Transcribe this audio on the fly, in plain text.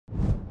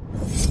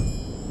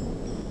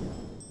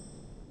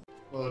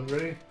Well,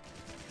 ready?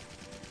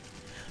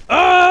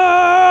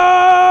 Ah!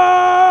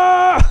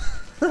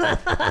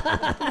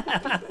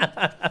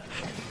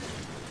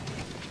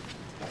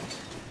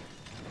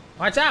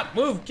 Watch out!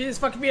 Move! Get his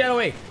fucking feet out of the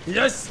way!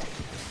 Yes!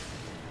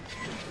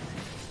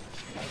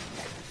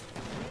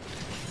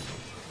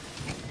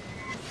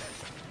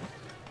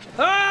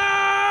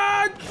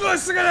 Ah! Look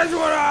at this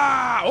one!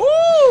 Ah!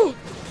 Woo!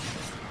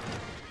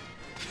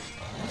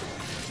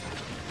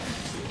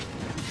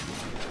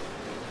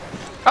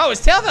 Oh, his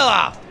tail fell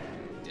off!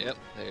 Yep,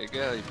 there you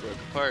go. You broke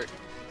apart.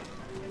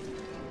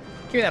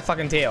 Give me that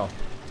fucking tail.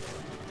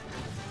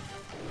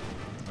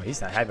 Oh,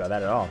 he's not happy about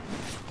that at all.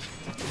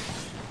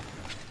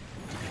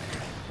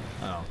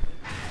 Oh.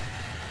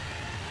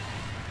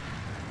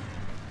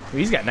 Ooh,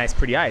 he's got nice,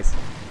 pretty eyes.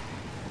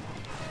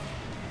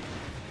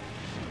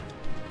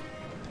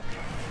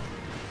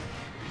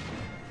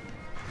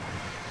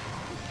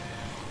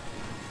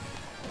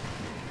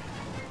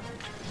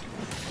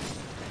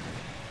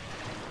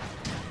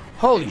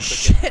 Holy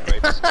shit!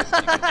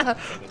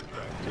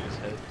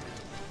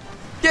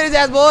 Get his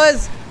ass,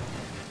 boys!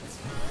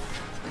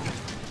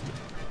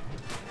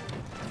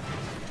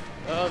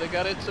 Oh, they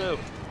got it too.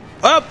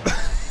 Up!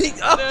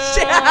 Oh,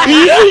 shit!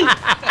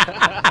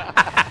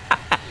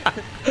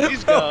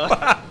 He's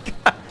gone.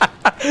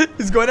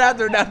 He's going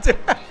after her now, too.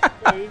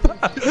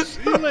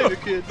 See you later,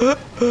 kid.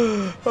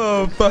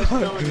 Oh, fuck.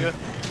 Knowing ya.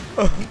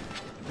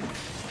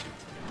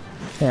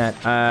 Yeah,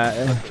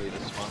 Luckily, the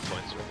spawn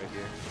points are over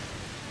here.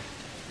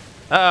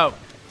 uh-oh.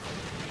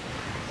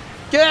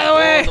 Get out of the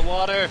way! In the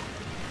water.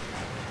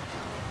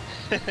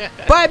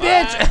 Bye,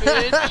 bitch!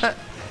 bitch.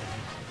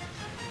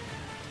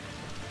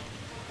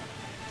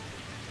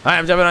 Alright,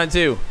 I'm jumping on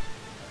 2.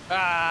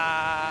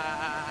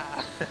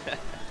 Ah.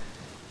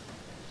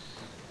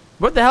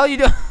 What the hell are you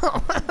doing?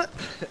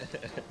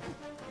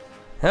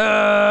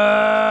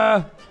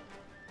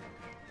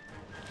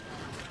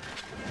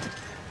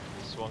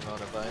 Swung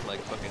on a vine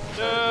like fucking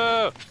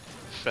no.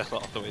 Fell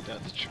all the way down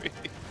the tree.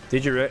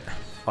 Did you really?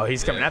 Oh,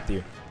 he's coming Yeah. after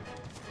you.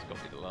 It's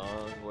gonna be a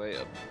long way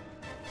up.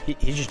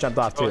 He just jumped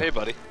off, too. Oh, hey,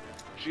 buddy.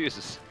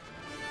 Jesus.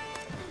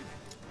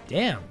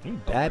 Damn, you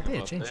bad bring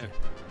him bitch, up ain't there. you?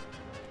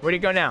 Where'd he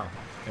go now?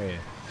 Oh, yeah.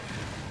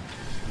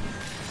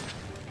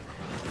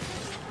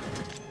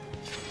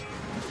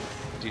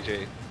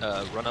 DJ,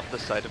 run up the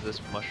side of this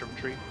mushroom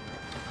tree.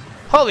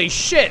 Holy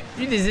shit!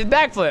 You did his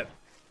backflip.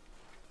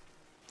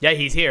 Yeah,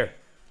 he's here.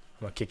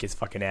 I'm gonna kick his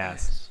fucking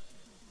ass.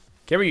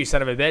 Get over, you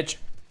son of a bitch.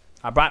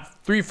 I brought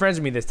 3 friends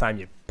with me this time,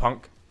 you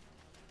punk.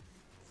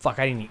 Fuck,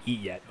 I didn't even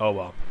eat yet. Oh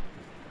well.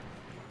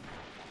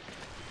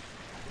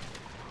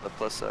 The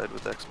plus side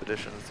with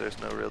expeditions, there's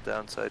no real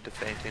downside to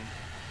fainting.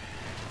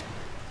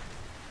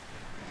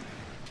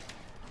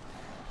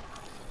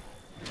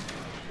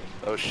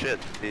 Oh shit,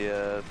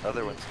 the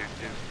other one's here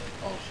too.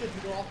 Oh shit,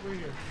 you go all 3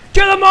 here.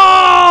 Kill them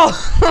all!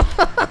 That's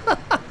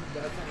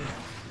funny.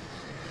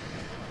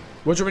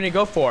 Which one do you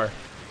go for?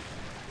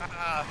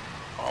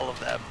 All of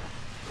them.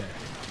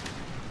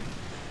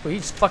 Well, he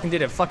just fucking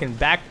did a fucking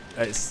back.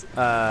 I'll take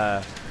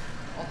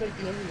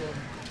the ugly one.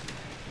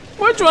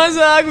 Which one's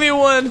the ugly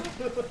one?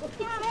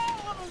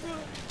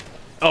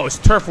 Oh, it's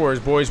turf wars,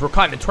 boys. We're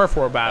caught in a turf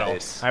war battle.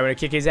 Nice. I want to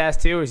kick his ass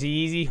too. Is he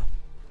easy?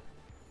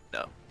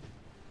 No.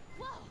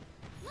 Whoa!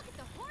 Look at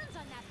the horns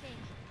on that thing.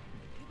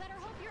 You better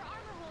hope your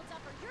armor holds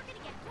up or you're gonna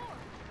get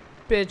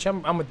gored. Bitch,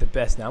 I'm with the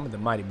best now. I'm with the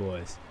mighty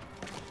boys.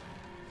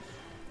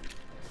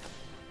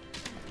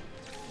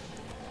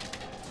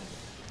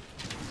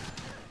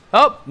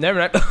 Oh, never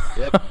mind.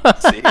 Yep.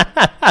 See?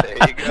 There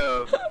you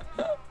go.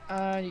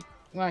 You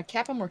wanna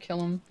cap him or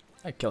kill him?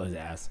 I kill his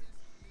ass.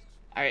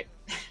 Alright.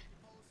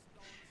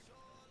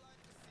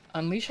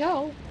 Unleash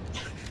hell.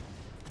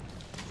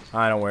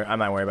 I don't worry. I'm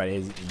not worried about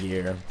his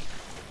gear.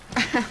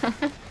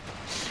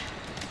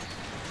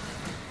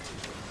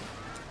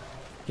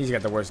 He's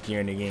got the worst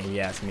gear in the game, if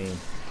you ask me.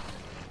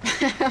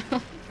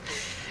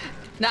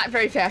 Not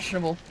very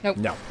fashionable. Nope.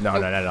 No,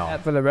 not at all.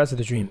 For the rest of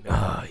the stream,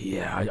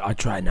 yeah, I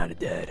tried not to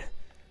dead.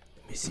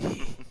 Let me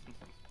see.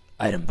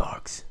 Item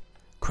box.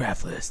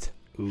 Craft list.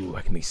 Ooh,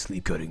 I can make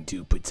sleep coding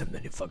too. Put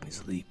something to fucking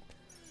sleep.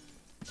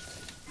 Now,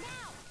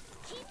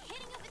 keep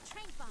hitting him with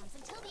trank bombs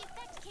until the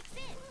effect kicks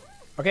in.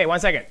 Okay, 1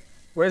 second.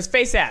 Where's his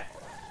face at?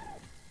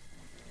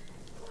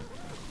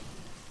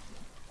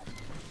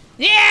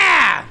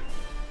 Yeah!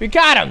 We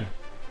got him!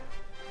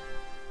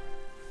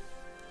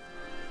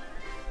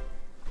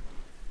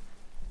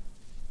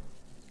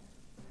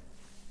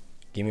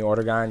 Give me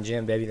Ortagon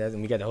Gym, baby.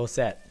 We got the whole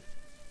set.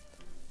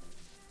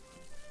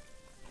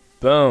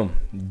 Boom.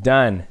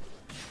 Done.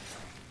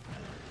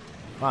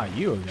 Wow,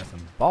 you got some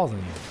balls in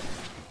you.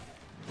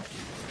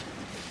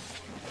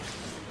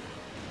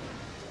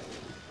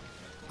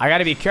 I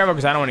gotta be careful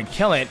because I don't want to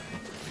kill it.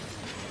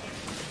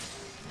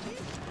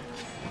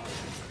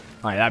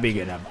 Alright, that'd be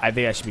good enough. I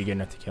think that should be good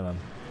enough to kill him.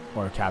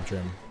 Or capture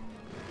him.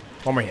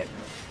 One more hit.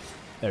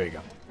 There we go.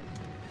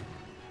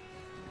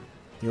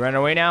 You running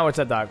away now? What's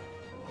up, dog?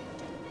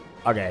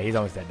 Okay, he's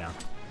almost dead now.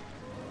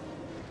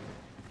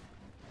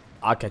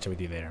 I'll catch up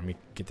with you later. Let me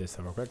get this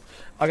real quick.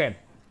 Okay.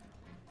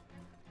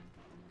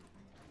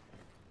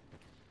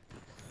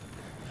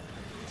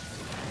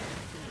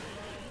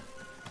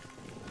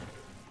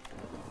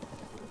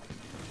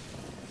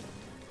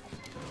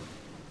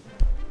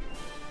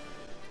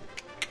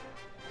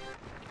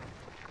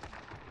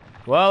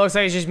 Well, looks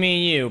like it's just me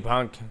and you,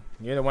 punk.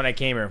 You're the one I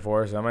came here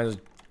for, so I might as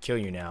well kill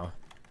you now.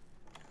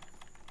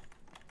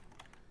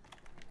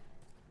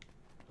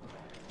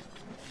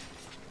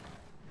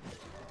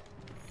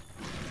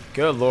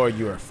 Good lord,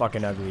 you are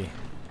fucking ugly.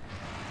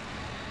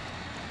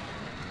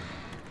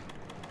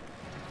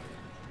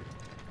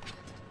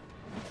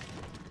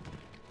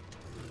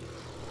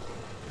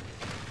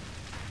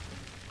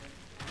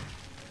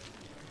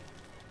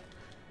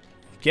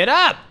 Get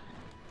up!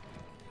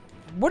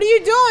 What are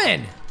you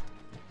doing?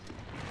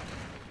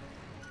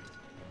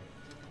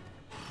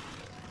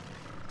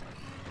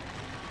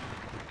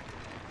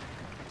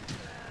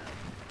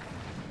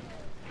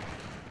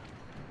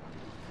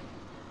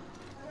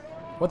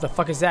 What the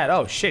fuck is that?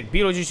 Oh shit,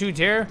 Beetlejuice shoots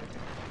here?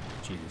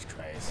 Jesus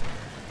Christ.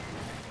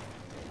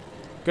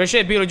 Good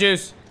shit,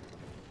 Beetlejuice.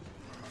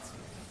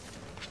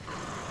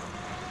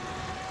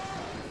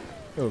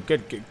 Oh,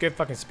 good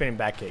fucking spinning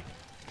back kick.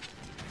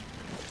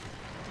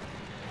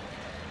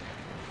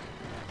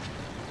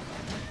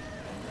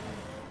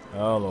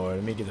 Oh lord,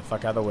 let me get the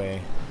fuck out of the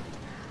way.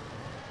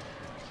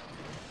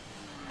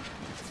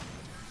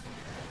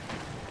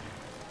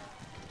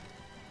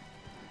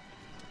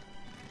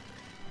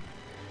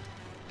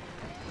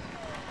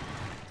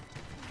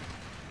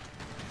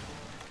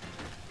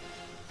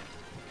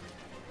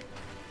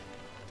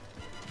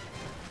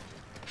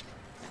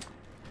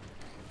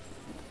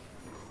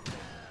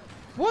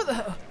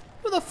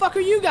 What the fuck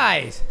are you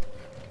guys?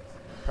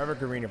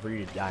 Perfect arena for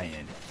you to die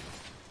in.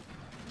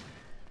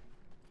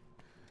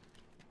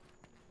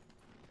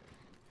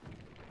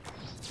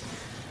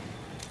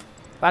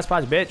 Last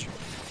spots, bitch.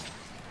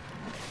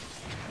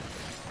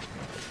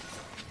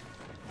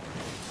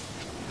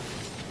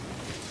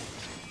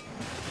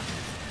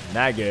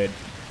 Not good.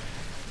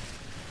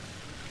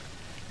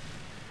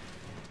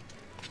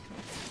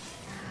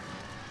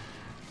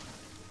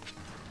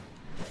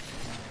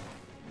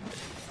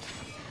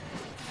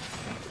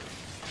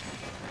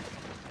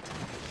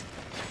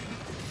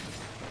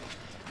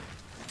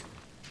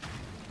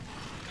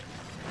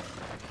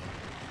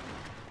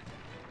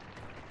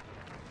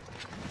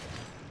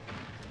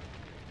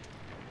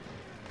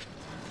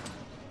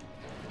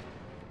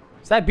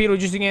 Is that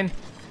Beetlejuice again?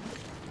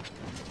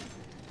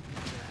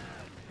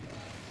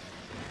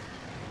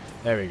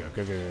 There we go.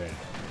 Good.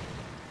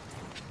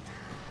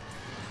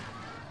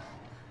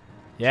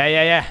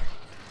 Yeah.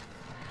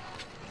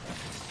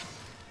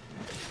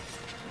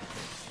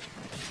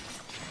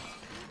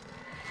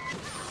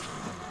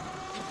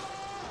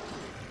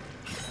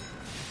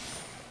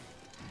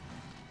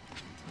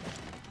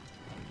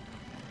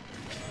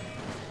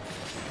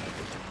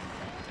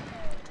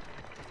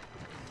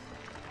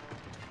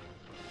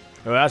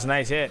 Oh, that's a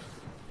nice hit.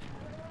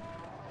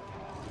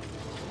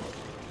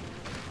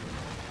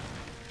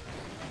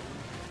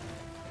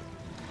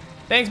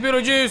 Thanks,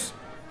 Beetlejuice.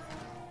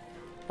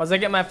 Once I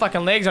get my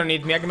fucking legs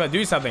underneath me, I can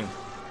do something.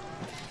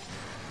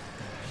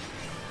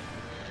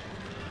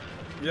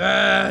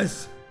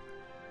 Yes.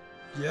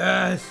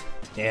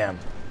 Damn.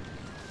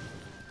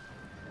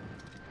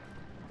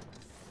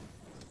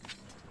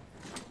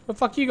 Where the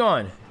fuck you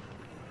going?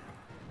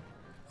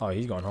 Oh,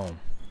 he's going home.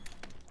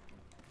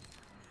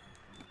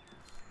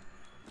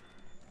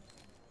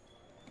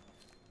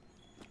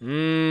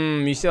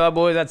 You see that,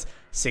 boys? That's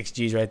 6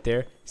 G's right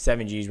there,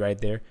 7 G's right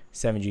there,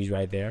 7 G's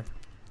right there.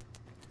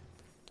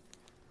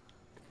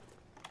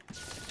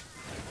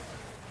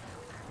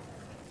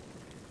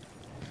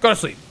 Go to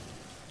sleep.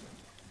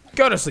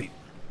 Go to sleep.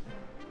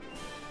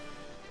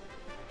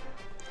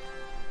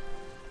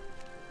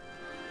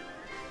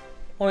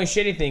 Only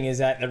shitty thing is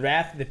that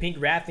the pink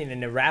Rathian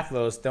and the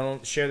Rathlos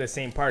don't share the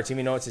same parts,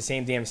 even though it's the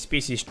same damn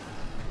species.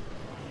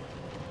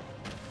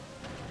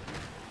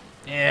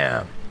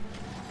 Damn.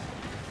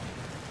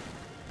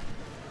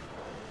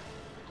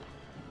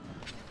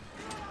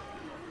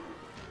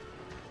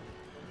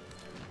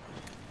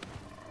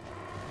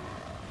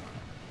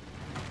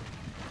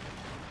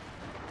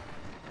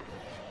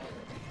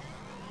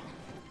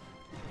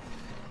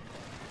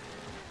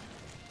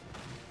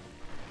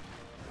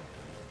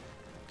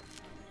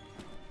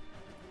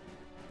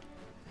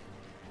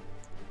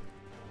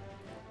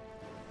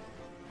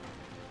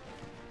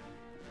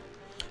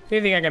 The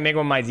only thing I can make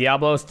with my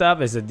Diablo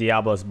stuff is the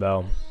Diablo's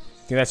bow. I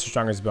think that's the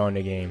strongest bow in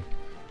the game.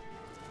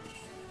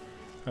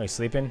 Oh, he's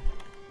sleeping?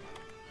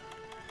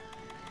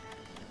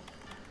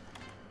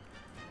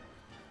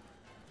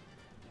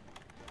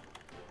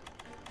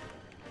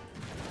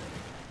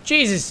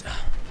 Jesus!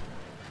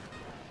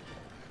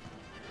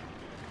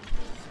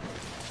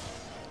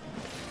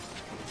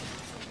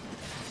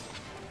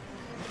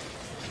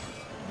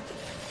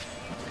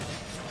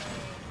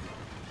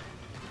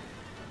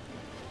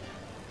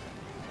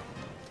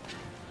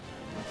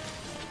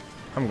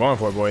 I'm going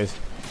for it, boys.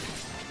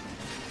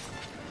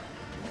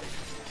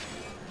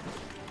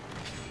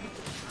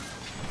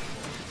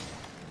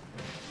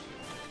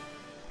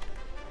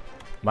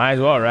 Might as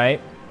well,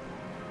 right?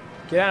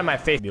 Get out of my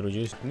face,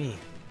 Beetlejuice. Me.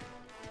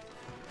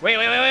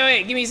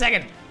 Wait. Give me a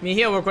second. Let me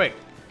heal real quick.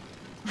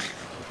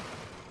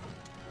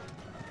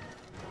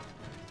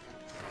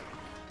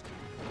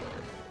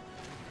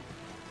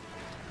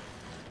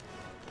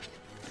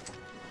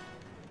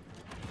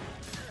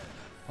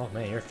 Oh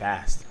man, you're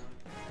fast.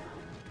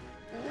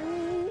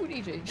 Ooh,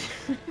 DJ.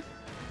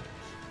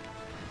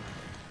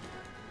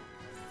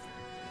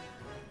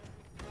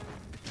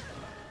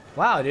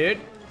 Wow, dude.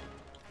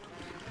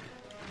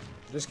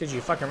 Just because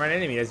you fucking run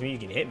into me doesn't mean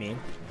you can hit me.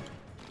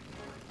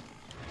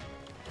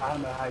 I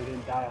don't know how you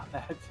didn't die on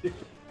that, too.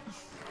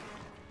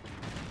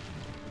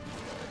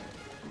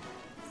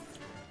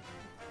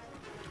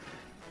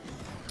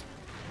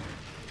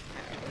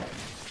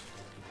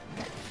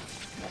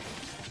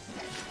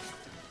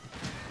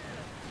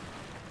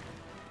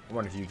 I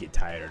wonder if you get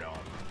tired at all.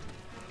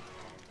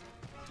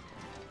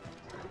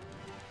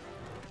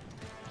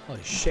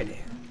 Holy shit. It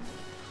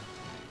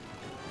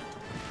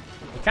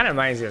kind of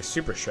reminds me of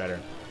Super Shredder.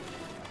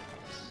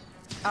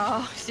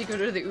 Oh, Secret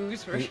of the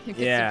Ooze where he gets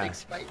Yeah. a big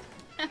spike.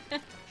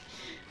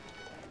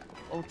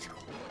 Old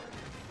school.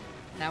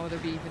 Now will there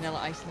be Vanilla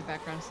Ice in the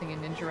background singing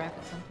Ninja Rap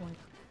at some point?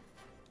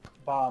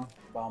 Bomb,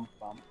 bomb,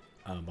 bomb.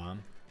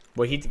 Bomb.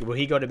 Will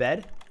he go to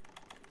bed?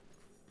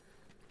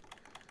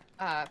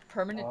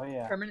 Permanent. Oh,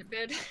 yeah. Permanent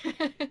bid.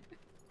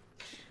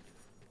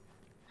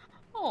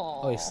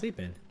 Oh, he's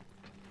sleeping.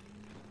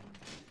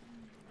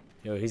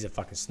 Yo, he's a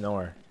fucking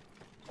snorer.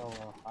 Oh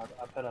well,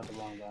 I put out the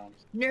wrong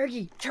bombs.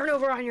 Nergy, turn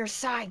over on your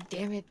side,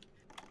 damn it.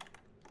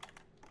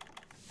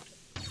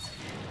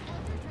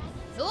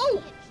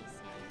 Oh!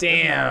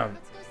 Damn.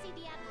 Let's go see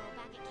the Admiral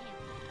back at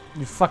camp.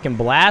 You fucking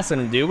blasted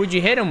him, dude. What'd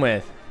you hit him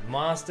with?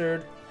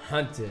 Monstered,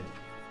 hunted.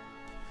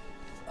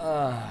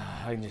 I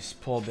can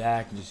just pull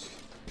back and just.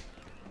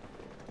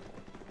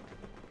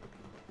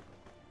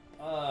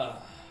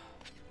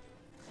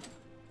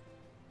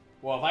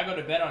 Well, if I go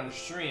to bed on the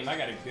stream, I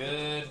got a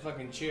good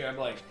fucking cheer. I'm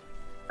like.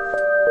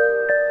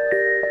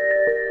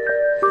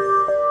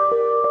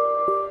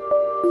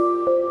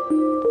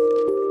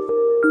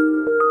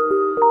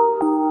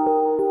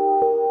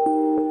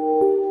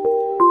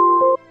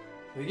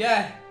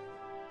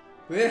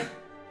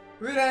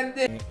 We're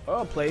done.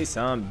 Oh, play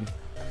some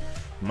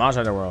Monster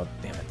Hunter World.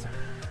 Damn it.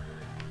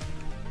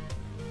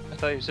 I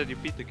thought you said you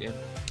beat the game.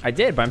 I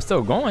did, but I'm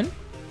still going.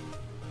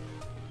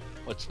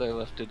 What's there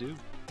left to do?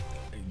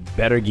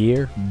 Better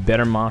gear,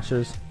 better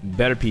monsters,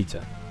 better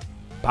pizza.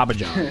 Papa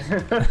John's.